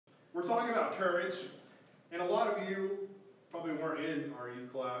We're talking about courage, and a lot of you probably weren't in our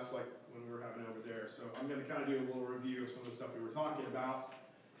youth class like when we were having it over there, so I'm going to kind of do a little review of some of the stuff we were talking about,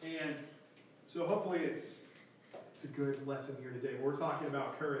 and so hopefully it's a good lesson here today. We're talking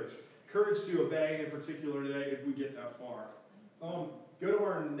about courage. Courage to obey in particular today if we get that far. Go to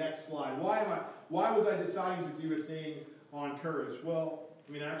our next slide. Why was I deciding to do a thing on courage? Well,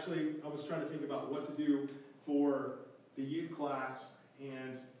 I mean, actually, I was trying to think about what to do for the youth class,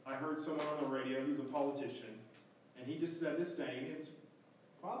 and I heard someone on the radio, he's a politician, and he just said this saying. It's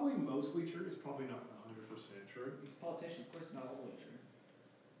probably mostly true. It's probably not 100% true. He's a politician, of course it's not always true.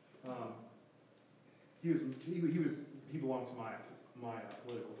 He belonged to my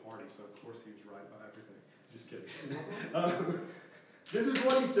political party, so of course he was right about everything. Just kidding. This is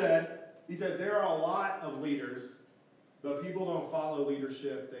what he said. He said, there are a lot of leaders, but people don't follow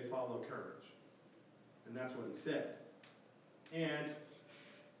leadership, they follow courage. And that's what he said. And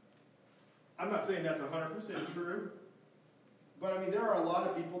I'm not saying that's 100% true, but I mean, there are a lot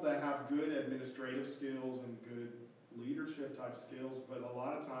of people that have good administrative skills and good leadership type skills, but a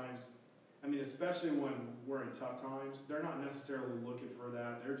lot of times, I mean, especially when we're in tough times, they're not necessarily looking for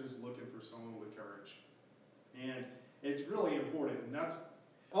that. They're just looking for someone with courage. And it's really important. And that's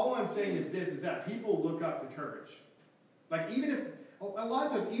all I'm saying is this, is that people look up to courage. Like, even if, a lot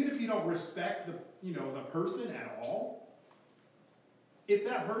of times, even if you don't respect the person at all, if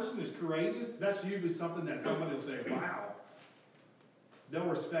that person is courageous, that's usually something that someone will say, wow. They'll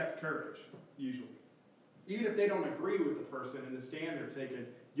respect courage, usually. Even if they don't agree with the person and the stand they're taking,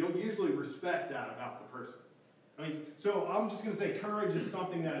 you'll usually respect that about the person. I mean, so I'm just going to say courage is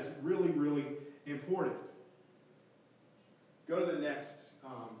something that is really, really important. Go to the next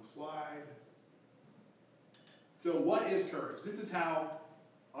slide. So what is courage? This is how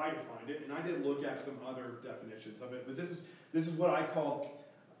I defined it, and I did look at some other definitions of it, but this is what I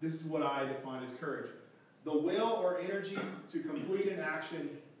define as courage. The will or energy to complete an action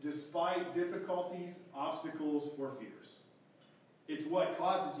despite difficulties, obstacles, or fears. It's what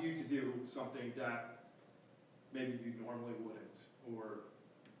causes you to do something that maybe you normally wouldn't, or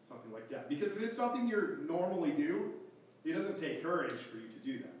something like that. Because if it's something you normally do, it doesn't take courage for you to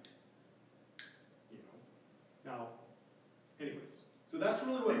do that. Now, anyways, so that's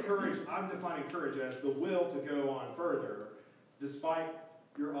really what courage, I'm defining courage as the will to go on further, despite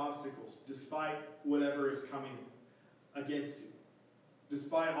your obstacles, despite whatever is coming against you,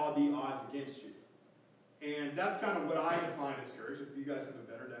 despite all the odds against you. And that's kind of what I define as courage. If you guys have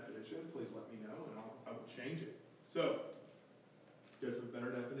a better definition, please let me know, and I will change it. So, you guys have a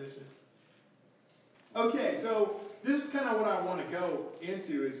better definition? Okay, so this is kind of what I want to go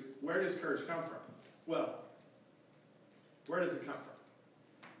into is, where does courage come from? Well, where does it come from?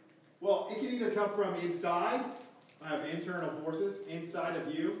 Well, it can either come from inside, I have internal forces inside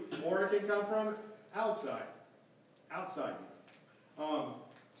of you, or it can come from outside you.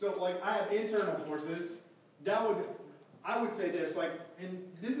 So like I have internal forces, I would say this, like, and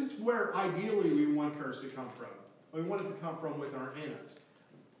this is where ideally we want courage to come from. We want it to come from within us,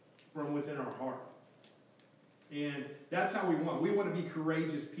 from within our heart. And that's how we want. We want to be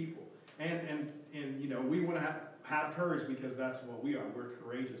courageous people. And we want to have courage because that's what we are. We're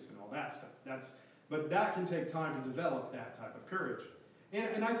courageous and all that stuff. But that can take time to develop that type of courage.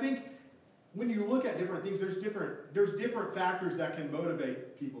 And I think when you look at different things, there's different factors that can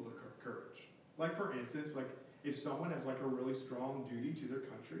motivate people to courage. Like for instance, like if someone has like a really strong duty to their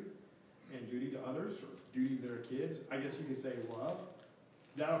country and duty to others or duty to their kids, I guess you could say love,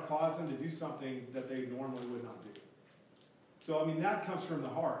 that'll cause them to do something that they normally would not do. So I mean that comes from the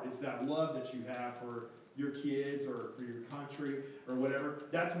heart. It's that love that you have for your kids or for your country or whatever.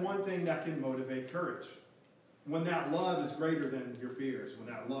 That's one thing that can motivate courage. When that love is greater than your fears, when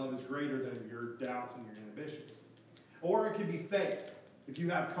that love is greater than your doubts and your inhibitions. Or it could be faith. If you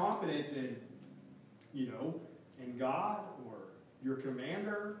have confidence in, in God or your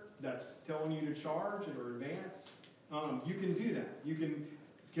commander that's telling you to charge or advance, you can do that. You can,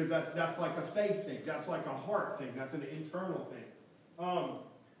 because that's like a faith thing. That's like a heart thing. That's an internal thing.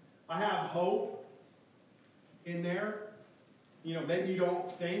 I have hope in there. Maybe you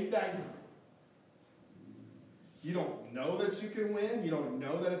don't think that, you don't know that you can win, you don't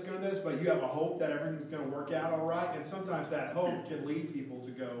know that it's going to this, but you have a hope that everything's going to work out all right, and sometimes that hope can lead people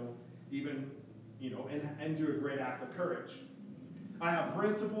to go even, and do a great act of courage. I have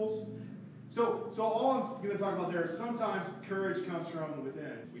principles. So all I'm going to talk about there is sometimes courage comes from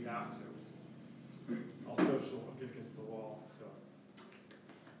within. We have to. I'll social, I'll get against the wall.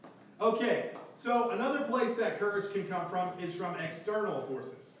 Okay, so another place that courage can come from is from external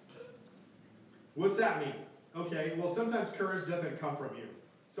forces. What's that mean? Okay, well sometimes courage doesn't come from you.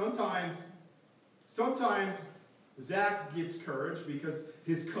 Sometimes Zach gets courage because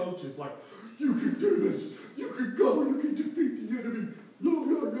his coach is like, you can do this, you can go, you can defeat the enemy,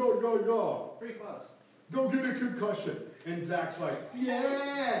 yo. Pretty close. Go get a concussion. And Zach's like,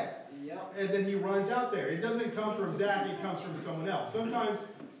 yeah. Yep. And then he runs out there. It doesn't come from Zach, it comes from someone else. Sometimes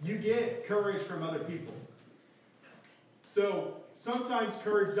you get courage from other people. So sometimes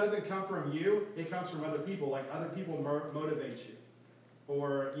courage doesn't come from you, it comes from other people. Like other people motivate you.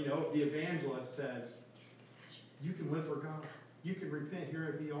 Or, the evangelist says, you can live for God. You can repent here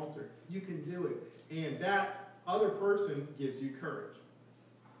at the altar. You can do it. And that other person gives you courage.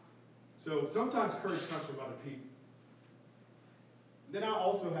 So sometimes courage comes from other people. Then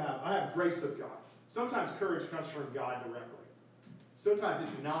I have grace of God. Sometimes courage comes from God directly. Sometimes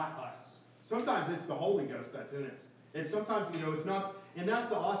it's not us. Sometimes it's the Holy Ghost that's in us. And sometimes, it's not, and that's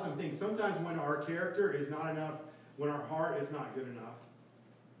the awesome thing. Sometimes when our character is not enough, when our heart is not good enough,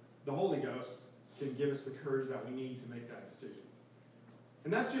 the Holy Ghost can give us the courage that we need to make that decision.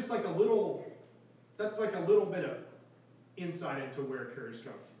 And that's just like a little bit of insight into where courage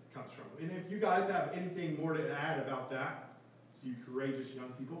comes from. And if you guys have anything more to add about that, you courageous young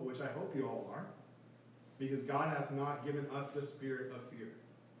people, which I hope you all are, because God has not given us the spirit of fear.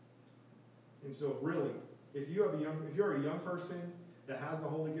 And so really, if you're a young person that has the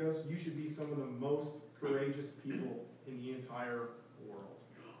Holy Ghost, you should be some of the most courageous people in the entire world.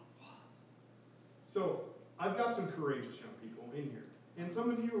 So I've got some courageous young people in here. And some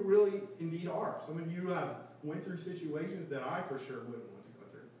of you really indeed are. Some of you have went through situations that I for sure wouldn't want to go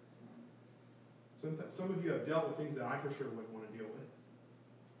through. Some of you have dealt with things that I for sure wouldn't want to deal with.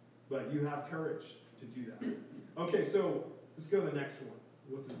 But you have courage to do that. Okay, so let's go to the next one.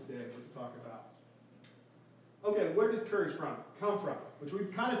 What's it say? Let's talk about. Okay, where does courage come from? Which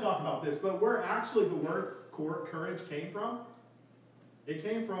we've kind of talked about this, but where actually the word courage came from? It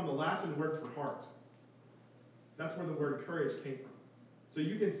came from the Latin word for heart. That's where the word courage came from. So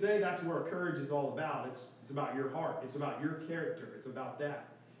you can say that's where courage is all about. It's about your heart. It's about your character. It's about that.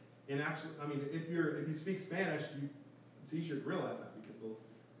 And actually, if you speak Spanish, it's easier to realize that because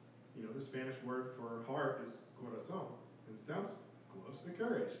the Spanish word for heart is corazón, and it sounds close to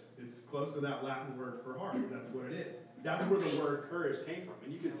courage. It's close to that Latin word for heart. That's what it is. That's where the word courage came from.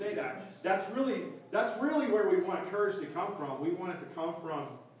 And you can say that. That's really where we want courage to come from. We want it to come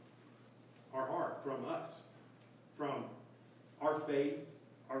from our heart, from us, from our faith,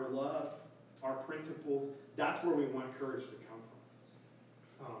 our love, our principles. That's where we want courage to come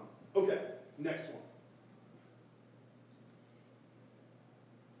from. Okay, next one.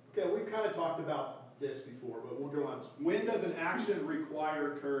 Okay, we've kind of talked about this before, but we'll go on. When does an action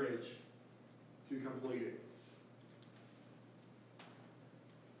require courage to complete it?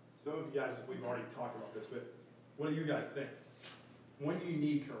 Some of you guys, we've already talked about this, but what do you guys think? When do you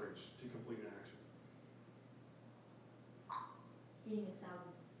need courage to complete an action? Eating a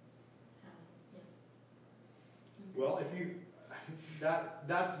salad. Yeah. Well, if you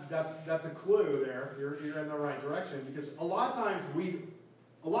that's a clue there. You're in the right direction because a lot of times we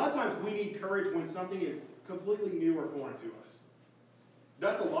need courage when something is completely new or foreign to us.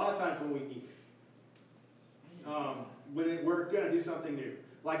 That's a lot of times when we need it. When we're going to do something new.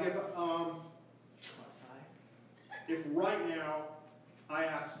 Like if right now I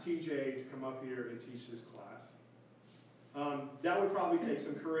asked TJ to come up here and teach this class, that would probably take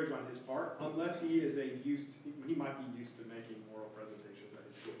some courage on his part, unless he might be used to making oral presentations at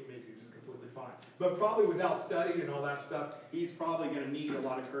his school. He may be just completely fine. But probably without studying and all that stuff, he's probably going to need a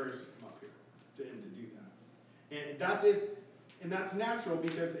lot of courage to come up here and to do that. And that's natural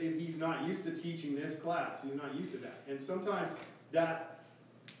because he's not used to teaching this class. He's not used to that. And sometimes that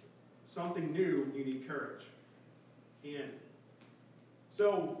something new, you need courage. And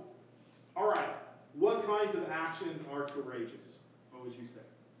so, all right, what kinds of actions are courageous? What would you say?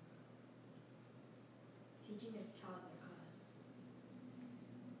 Teaching a child in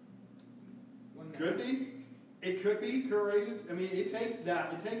class. Could be. It could be courageous. It takes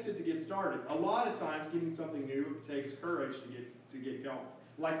it to get started. A lot of times, getting something new takes courage to get going.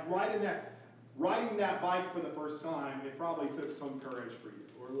 Like riding that bike for the first time, it probably took some courage for you,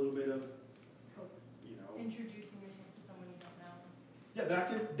 or a little bit of, introducing yourself to someone you don't know. Yeah,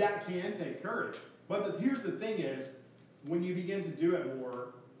 that can take courage. But here's the thing is, when you begin to do it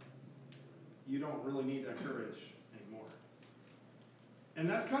more, you don't really need that courage anymore. And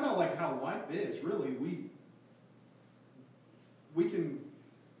that's kind of like how life is, really. We can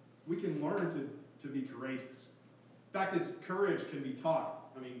learn to be courageous. Fact is, courage can be taught.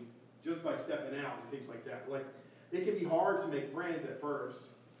 Just by stepping out and things like that. Like, it can be hard to make friends at first,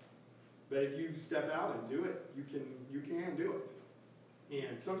 but if you step out and do it, you can do it.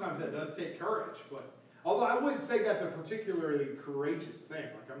 And sometimes that does take courage, but although I wouldn't say that's a particularly courageous thing.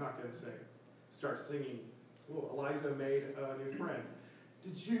 Like, I'm not going to say, start singing, oh, Eliza made a new friend.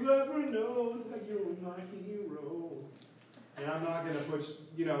 Did you ever know that you were my hero? And I'm not going to put,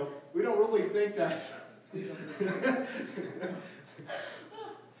 you know, we don't really think that's...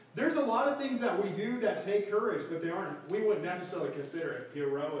 There's a lot of things that we do that take courage, but we wouldn't necessarily consider it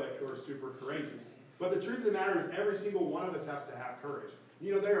heroic or super courageous. But the truth of the matter is every single one of us has to have courage.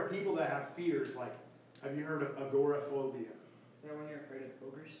 You know, there are people that have fears, like, have you heard of agoraphobia? Is that when you're afraid of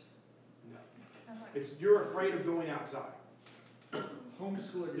ogres? No. You're afraid of going outside.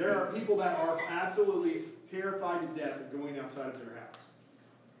 Homeschool. There are people that are absolutely terrified to death of going outside of their house.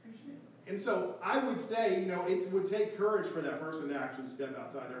 And so I would say, you know, it would take courage for that person to actually step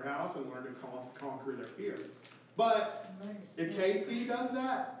outside their house and learn to conquer their fear. But if Casey does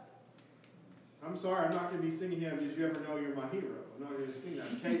that, I'm sorry, I'm not going to be singing him, Did You Ever Know You're My Hero? I'm not going to sing that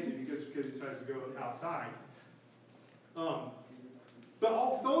to Casey because he decides to go outside. But the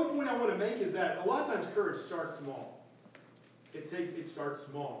only point I want to make is that a lot of times courage starts small. It starts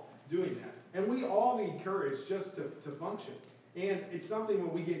small, doing that. And we all need courage just to function. And it's something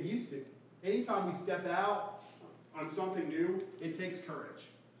that we get used to. Anytime we step out on something new, it takes courage.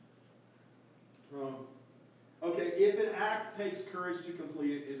 Okay, if an act takes courage to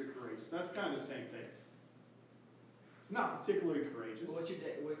complete it, is it courageous? That's kind of the same thing. It's not particularly courageous. Well, what's your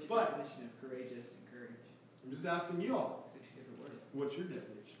definition of courageous and courage? I'm just asking you all. 6 different words. What's your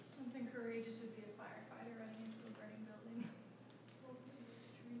definition? Something courageous would be a firefighter running into a burning building.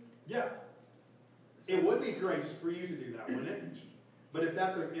 Yeah. It would be courageous for you to do that, wouldn't it? But if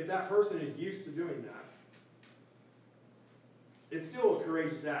that person is used to doing that, it's still a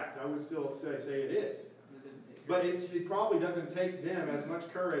courageous act. I would still say it is. But it probably doesn't take them as much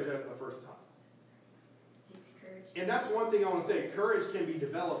courage as the first time. Takes courage. And that's one thing I want to say. Courage can be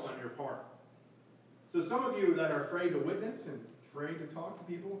developed on your part. So some of you that are afraid to witness and afraid to talk to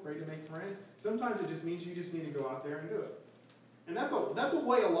people, afraid to make friends, sometimes it just means you just need to go out there and do it. And that's a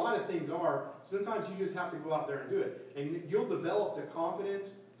way a lot of things are. Sometimes you just have to go out there and do it. And you'll develop the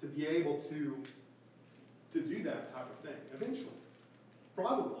confidence to be able to do that type of thing eventually.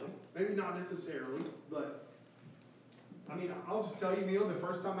 Probably. Maybe not necessarily, but I mean, I'll just tell you, Neil, the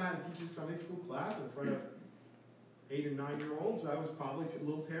first time I had to teach a Sunday school class in front of 8 and 9 year olds, I was probably a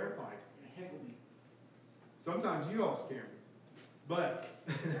little terrified. Sometimes you all scare me. But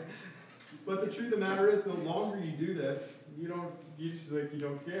but the truth of the matter is, the longer you do this, you don't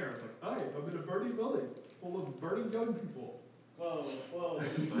care. It's like, hey, I'm in a burning building full of burning young people. Whoa.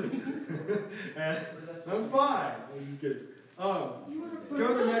 And I'm fine. I'm just kidding. Go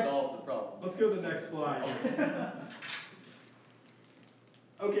to the next. Let's go to the next slide.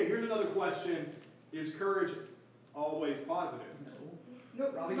 Okay, here's another question. Is courage always positive?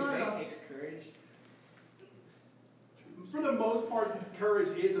 No. Robbing a bank takes courage. For the most part, courage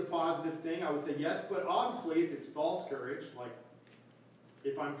is a positive thing. I would say yes, but obviously if it's false courage, like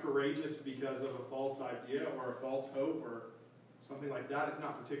if I'm courageous because of a false idea or a false hope or something like that, it's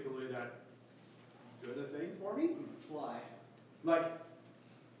not particularly that good a thing for me. Fly. Like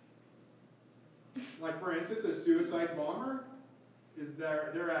for instance, a suicide bomber,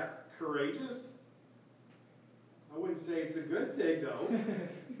 they're courageous? I wouldn't say it's a good thing though.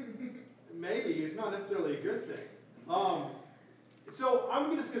 Maybe, it's not necessarily a good thing. So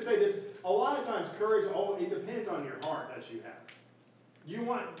I'm just going to say this. A lot of times courage, it depends on your heart that you have. You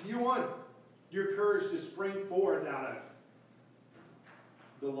want your courage to spring forth out of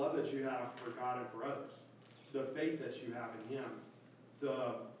the love that you have for God and for others. The faith that you have in Him.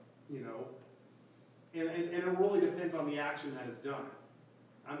 And it really depends on the action that is done.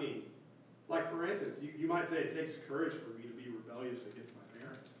 I mean, like for instance, you might say it takes courage for me to be rebellious against my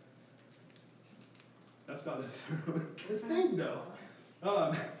parents. That's not necessarily a good thing, though.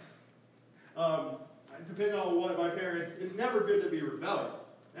 Depending on what my parents, it's never good to be rebellious.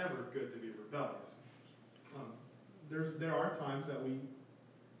 Never good to be rebellious. There are times that we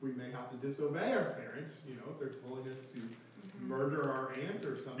may have to disobey our parents, if they're telling us to murder our aunt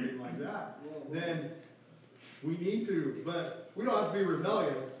or something like that. Then we need to, but we don't have to be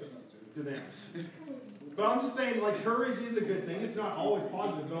rebellious to them. But I'm just saying, like, courage is a good thing. It's not always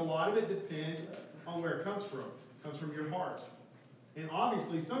positive, but a lot of it depends on where it comes from. It comes from your heart. And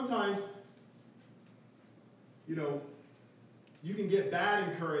obviously, sometimes, you can get bad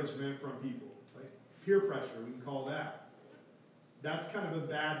encouragement from people. Like peer pressure, we can call that. That's kind of a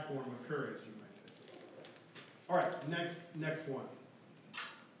bad form of courage, you might say. All right, next one.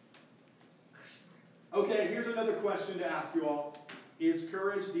 Okay, here's another question to ask you all. Is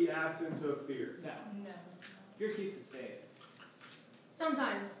courage the absence of fear? No. No. Fear keeps us safe.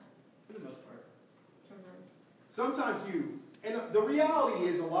 Sometimes. For the most part. Sometimes. And the reality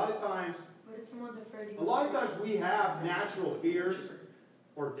is a lot of times But if someone's afraid to go A lot of church, times we have natural fears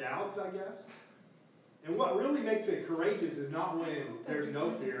or doubts, I guess. And what really makes it courageous is not when there's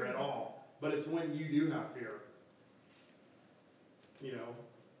no fear at all, but it's when you do have fear. You know,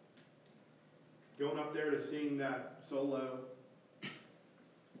 going up there to sing that solo,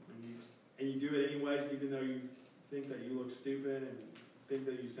 and you do it anyways, even though you think that you look stupid and think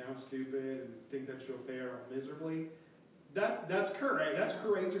that you sound stupid and think that you'll fare miserably. That's courage. That's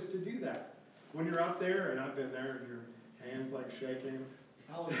courageous to do that. When you're out there, and I've been there, and your hands like shaking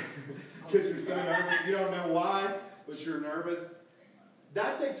because you're so nervous. You don't know why, but you're nervous.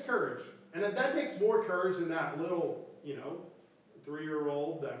 That takes courage, and that takes more courage than that little,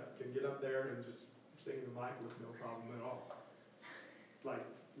 3-year-old that can get up there and just sing the mic with no problem at all. Like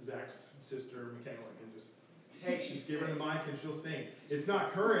Zach's sister Michaela can just. Hey, she's given the mic and she'll sing. It's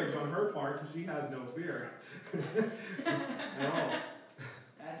not courage on her part because she has no fear at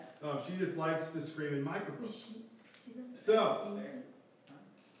all. She just likes to scream in microphones. So,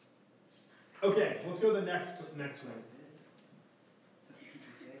 okay, let's go to the next one.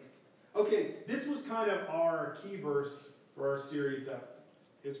 Okay, this was kind of our key verse for our series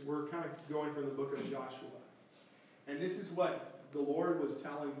we're kind of going from the book of Joshua. And this is what the Lord was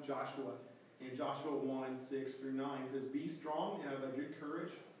telling Joshua. In Joshua 1:6 through 9, it says, "Be strong and of a good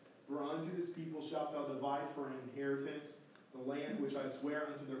courage, for unto this people shalt thou divide for an inheritance the land which I swear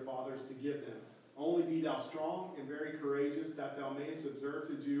unto their fathers to give them. Only be thou strong and very courageous, that thou mayest observe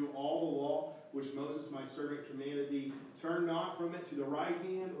to do all the law which Moses my servant commanded thee. Turn not from it to the right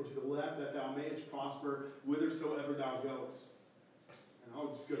hand or to the left, that thou mayest prosper whithersoever thou goest." And I'll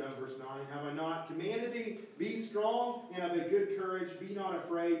just go down to verse 9. "Have I not commanded thee? Be strong and of a good courage. Be not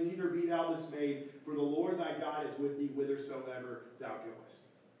afraid, neither be thou dismayed. For the Lord thy God is with thee whithersoever thou goest."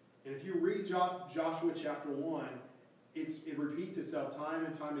 And if you read Joshua chapter 1, it repeats itself time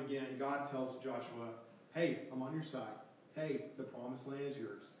and time again. God tells Joshua, hey, I'm on your side. Hey, the promised land is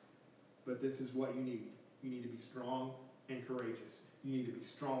yours. But this is what you need. You need to be strong and courageous. You need to be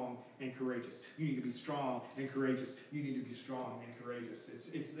strong and courageous. You need to be strong and courageous. You need to be strong and courageous.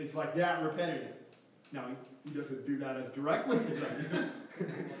 It's like that repetitive. Now, he doesn't do that as directly as I do.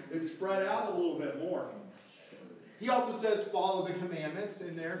 It's spread out a little bit more. He also says follow the commandments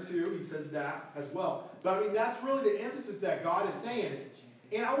in there too. He says that as well. But I mean, that's really the emphasis that God is saying.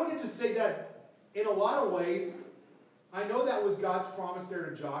 And I wanted to say that in a lot of ways, I know that was God's promise there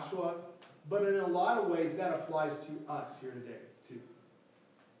to Joshua, but in a lot of ways that applies to us here today too.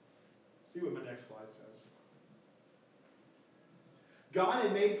 See what my next slide says. God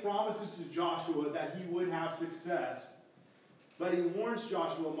had made promises to Joshua that he would have success, but he warns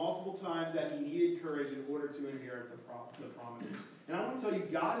Joshua multiple times that he needed courage in order to inherit the promises. And I want to tell you,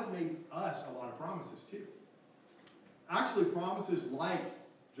 God has made us a lot of promises too. Actually, promises like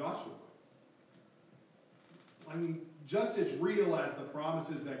Joshua. I mean, just as real as the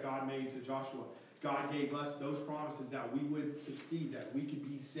promises that God made to Joshua. God gave us those promises that we would succeed, that we could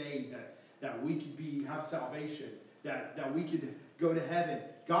be saved, that we could have salvation, that we could go to heaven.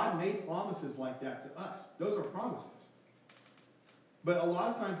 God made promises like that to us. Those are promises. But a lot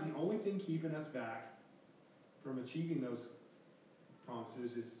of times the only thing keeping us back from achieving those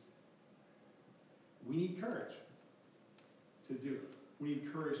promises is we need courage to do it. We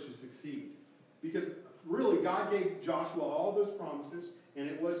need courage to succeed. Because really, God gave Joshua all those promises, and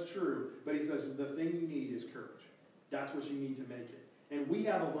it was true. But he says the thing you need is courage. That's what you need to make it. And we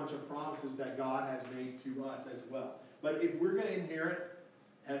have a bunch of promises that God has made to us as well. But if we're going to inherit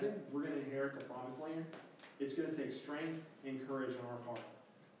heaven, if we're going to inherit the promised land, it's going to take strength and courage on our part.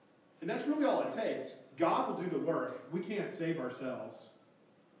 And that's really all it takes. God will do the work. We can't save ourselves.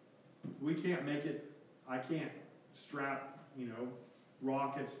 We can't make it. I can't strap,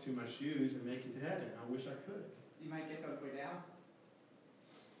 rockets to my shoes and make it to heaven. I wish I could. You might get all the way down.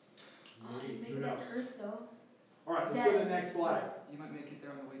 Oh, you make Who it back knows? to Earth, though. All right, let's go to the next slide. You might make it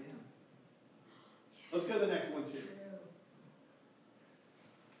there on the way down. Let's go to the next one, too. True.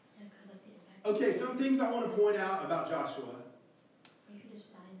 Yeah, because like the impact. Okay, some things I want to point out about Joshua. You could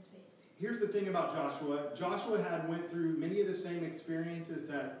just die in space. Here's the thing about Joshua. Joshua had went through many of the same experiences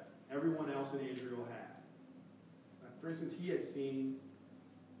that everyone else in Israel had. For instance, he had seen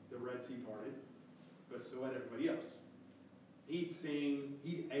the Red Sea parted, but so had everybody else. He'd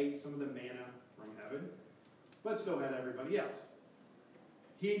ate some of the manna from heaven, but so had everybody else.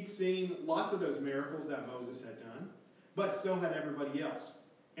 He'd seen lots of those miracles that Moses had done, but so had everybody else.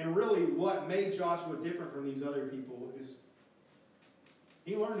 And really what made Joshua different from these other people is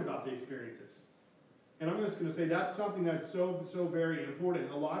he learned about the experiences. And I'm just going to say that's something that's so very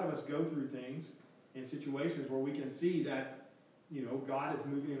important. A lot of us go through things in situations where we can see that, God is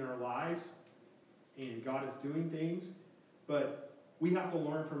moving in our lives and God is doing things, but we have to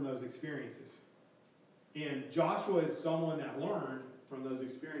learn from those experiences. And Joshua is someone that learned from those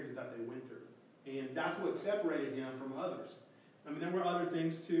experiences that they went through. And that's what separated him from others. I mean, there were other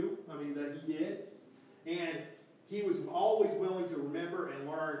things too, that he did. And he was always willing to remember and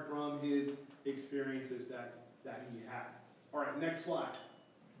learn from his experiences that he had. All right, next slide.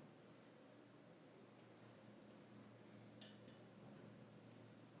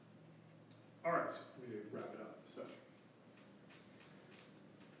 All right, we need to wrap it up. So,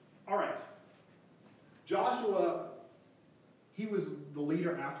 all right. Joshua, he was the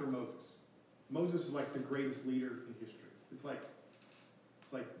leader after Moses. Moses is like the greatest leader in history. It's like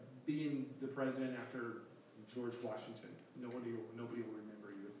being the president after George Washington. Nobody will remember you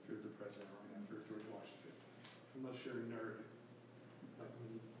if you're the president right after George Washington, unless you're a nerd like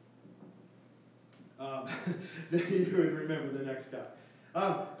me. Then you would remember the next guy.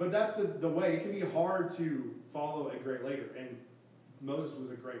 But that's the way. It can be hard to follow a great leader, and Moses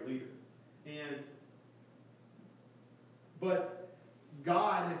was a great leader. But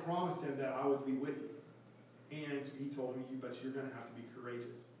God had promised him that I would be with you. And he told him, but you're going to have to be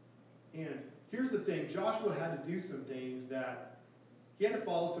courageous. And here's the thing. Joshua had to do some things that he had to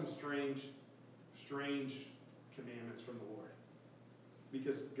follow some strange commandments from the Lord.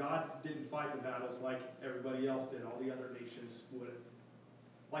 Because God didn't fight the battles like everybody else did. All the other nations would.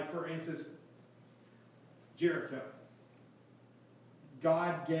 Like, for instance, Jericho.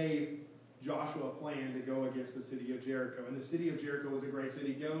 God gave Joshua a plan to go against the city of Jericho. And the city of Jericho was a great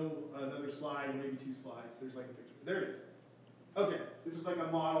city. Go another slide, and maybe 2 slides. There's like a picture. There it is. Okay, this is like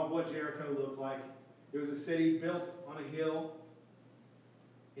a model of what Jericho looked like. It was a city built on a hill,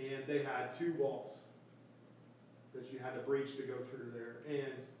 and they had 2 walls that you had to breach to go through there.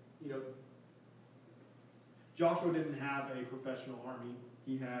 And, Joshua didn't have a professional army.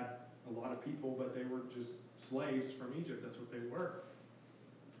 He had a lot of people, but they were just slaves from Egypt. That's what they were.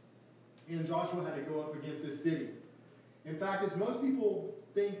 And Joshua had to go up against this city. In fact, as most people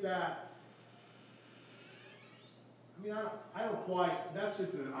think that, I don't quite, that's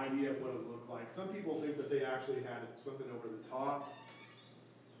just an idea of what it looked like. Some people think that they actually had something over the top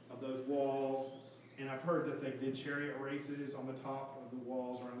of those walls. And I've heard that they did chariot races on the top of the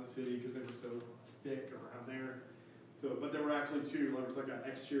walls around the city because they were so thick around there. So, but there were actually 2. There was like an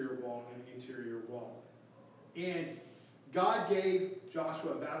exterior wall and an interior wall. And God gave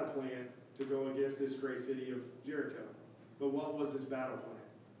Joshua a battle plan to go against this great city of Jericho. But what was his battle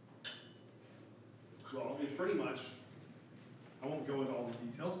plan? Well, it's pretty much, I won't go into all the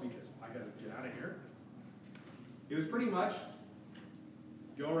details because I got to get out of here. It was pretty much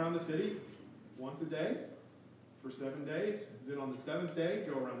go around the city once a day for 7 days. Then on the 7th day,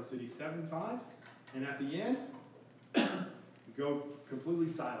 go around the city 7 times. And at the end, go completely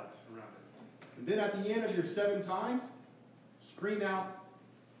silent around it. And then at the end of your 7 times, scream out,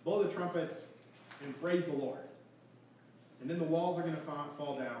 blow the trumpets, and praise the Lord. And then the walls are going to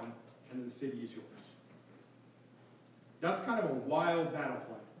fall down, and then the city is yours. That's kind of a wild battle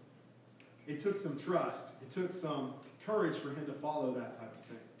plan. It took some trust. It took some courage for him to follow that type of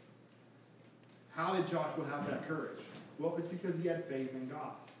thing. How did Joshua have that courage? Well, it's because he had faith in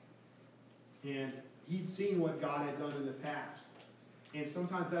God. And he'd seen what God had done in the past. And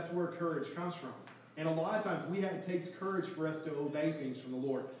sometimes that's where courage comes from. And a lot of times it takes courage for us to obey things from the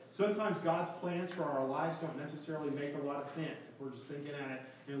Lord. Sometimes God's plans for our lives don't necessarily make a lot of sense if we're just thinking at it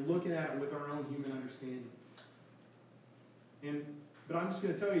and looking at it with our own human understanding. But I'm just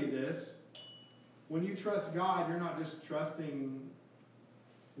going to tell you this. When you trust God, you're not just trusting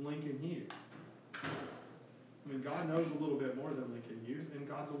Lincoln Hughes. God knows a little bit more than Lincoln Hughes, and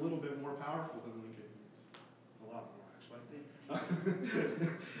God's a little bit more powerful than Lincoln Hughes. A lot more,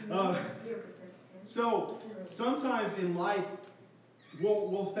 actually. So sometimes in life,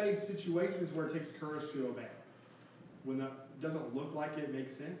 we'll face situations where it takes courage to obey. When that doesn't look like it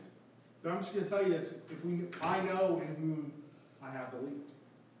makes sense. But I'm just going to tell you this. I know in whom I have believed.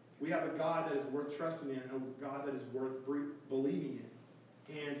 We have a God that is worth trusting in, and a God that is worth believing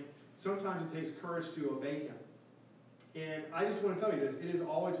in. And sometimes it takes courage to obey Him. And I just want to tell you this. It is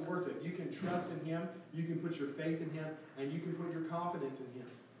always worth it. You can trust in Him. You can put your faith in Him. And you can put your confidence in Him.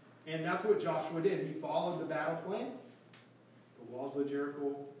 And that's what Joshua did. He followed the battle plan. The walls of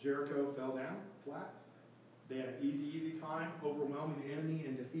Jericho fell down flat. They had an easy time overwhelming the enemy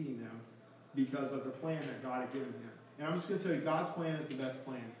and defeating them because of the plan that God had given him. And I'm just going to tell you, God's plan is the best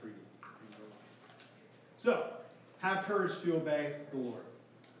plan for you in your life. So, have courage to obey the Lord.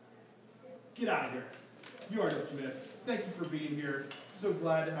 Get out of here. You are dismissed. Thank you for being here. So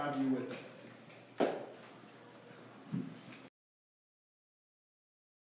glad to have you with us.